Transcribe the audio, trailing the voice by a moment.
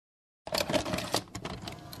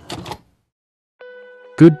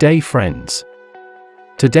Good day, friends.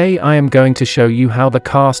 Today I am going to show you how the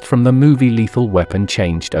cast from the movie Lethal Weapon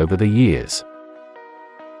changed over the years.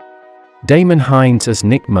 Damon Hinds as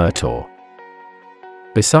Nick Murtaugh.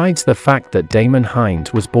 Besides the fact that Damon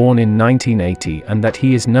Hinds was born in 1980 and that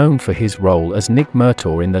he is known for his role as Nick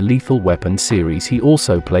Murtaugh in the Lethal Weapon series, he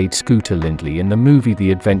also played Scooter Lindley in the movie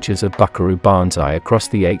The Adventures of Buckaroo Banzai Across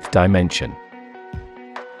the Eighth Dimension.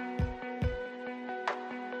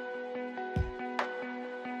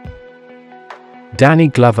 Danny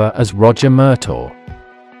Glover as Roger Murtaugh.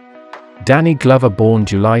 Danny Glover, born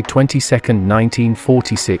July 22,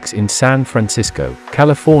 1946 in San Francisco,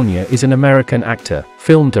 California, is an American actor,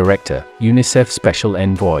 film director, UNICEF special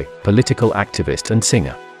envoy, political activist and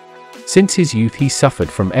singer. Since his youth he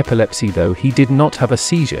suffered from epilepsy, though he did not have a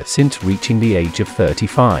seizure since reaching the age of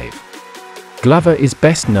 35. Glover is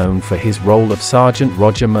best known for his role of Sergeant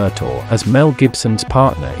Roger Murtaugh as Mel Gibson's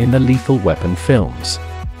partner in the Lethal Weapon films.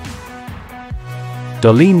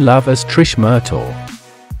 Darlene Love as Trish Murtaugh.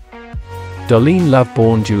 Darlene Love,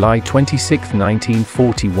 born July 26,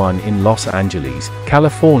 1941 in Los Angeles,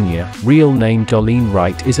 California, real name Darlene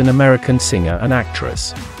Wright, is an American singer and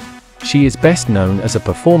actress. She is best known as a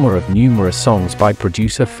performer of numerous songs by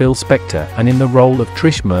producer Phil Spector and in the role of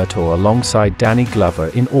Trish Murtaugh alongside Danny Glover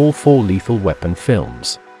in all 4 Lethal Weapon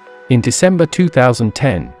films. In December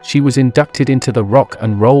 2010, she was inducted into the Rock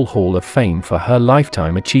and Roll Hall of Fame for her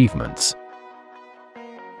lifetime achievements.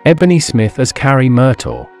 Ebony Smith as Carrie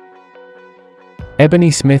Murtaugh. Ebony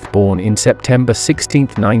Smith, born in September 16,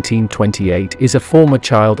 1928, is a former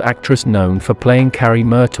child actress known for playing Carrie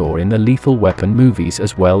Murtaugh in the Lethal Weapon movies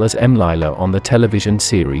as well as M. Lila on the television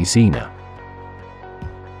series Xena.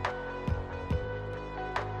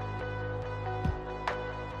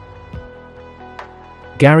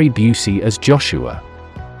 Gary Busey as Joshua.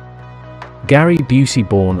 Gary Busey,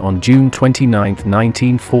 born on June 29,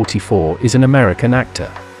 1944, is an American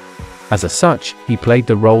actor. As such, he played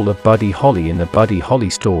the role of Buddy Holly in the Buddy Holly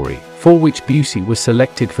Story, for which Busey was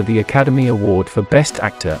selected for the Academy Award for Best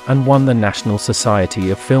Actor and won the National Society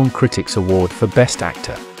of Film Critics Award for Best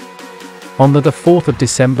Actor. On the 4th of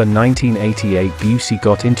December 1988, Busey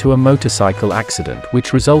got into a motorcycle accident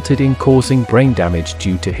which resulted in causing brain damage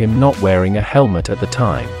due to him not wearing a helmet at the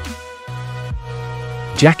time.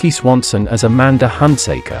 Jackie Swanson as Amanda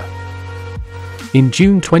Hunsaker. In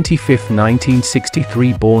June 25,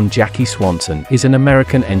 1963 born, Jackie Swanson is an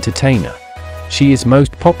American entertainer. She is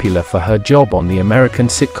most popular for her job on the American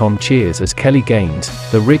sitcom Cheers as Kelly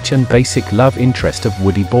Gaines, the rich and basic love interest of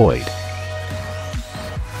Woody Boyd.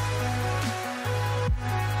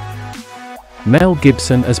 Mel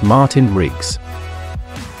Gibson as Martin Riggs.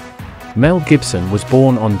 Mel Gibson was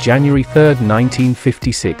born on January 3,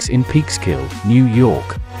 1956 in Peekskill, New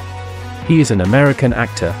York. He is an American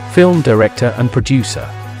actor, film director and producer.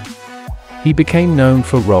 He became known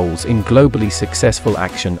for roles in globally successful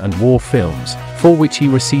action and war films, for which he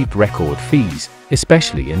received record fees,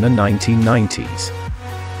 especially in the 1990s.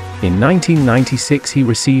 In 1996 he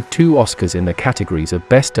received 2 Oscars in the categories of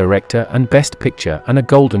Best Director and Best Picture and a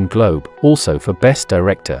Golden Globe, also for Best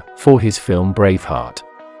Director, for his film Braveheart.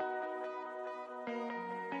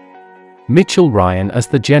 Mitchell Ryan as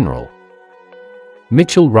the General.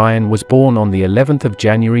 Mitchell Ryan was born on the 11th of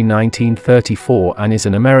January 1934 and is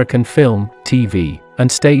an American film, TV, and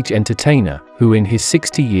stage entertainer, who in his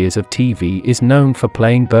 60 years of TV is known for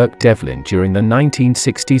playing Burke Devlin during the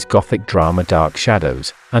 1960s gothic drama Dark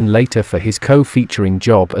Shadows, and later for his co-featuring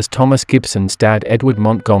job as Thomas Gibson's dad Edward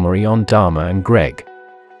Montgomery on Dharma and Greg.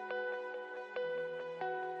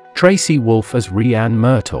 Tracy Wolff as Rhiann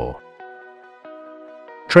Murtaugh.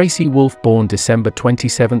 Tracy Wolff, born December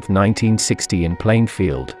 27, 1960 in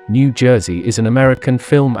Plainfield, New Jersey, is an American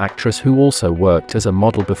film actress who also worked as a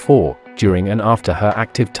model before, during and after her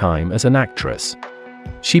active time as an actress.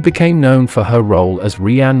 She became known for her role as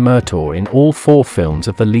Rhiann Murtaugh in all 4 films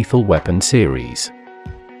of the Lethal Weapon series.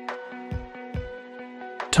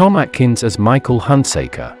 Tom Atkins as Michael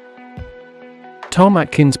Hunsaker. Tom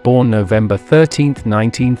Atkins, born November 13,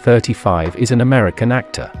 1935, is an American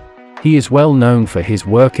actor. He is well known for his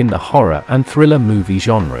work in the horror and thriller movie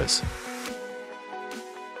genres.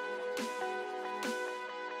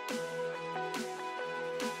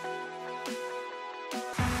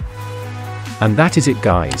 And that is it,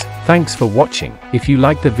 guys. Thanks for watching. If you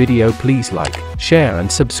like the video, please like, share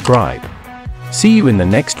and subscribe. See you in the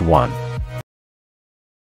next one.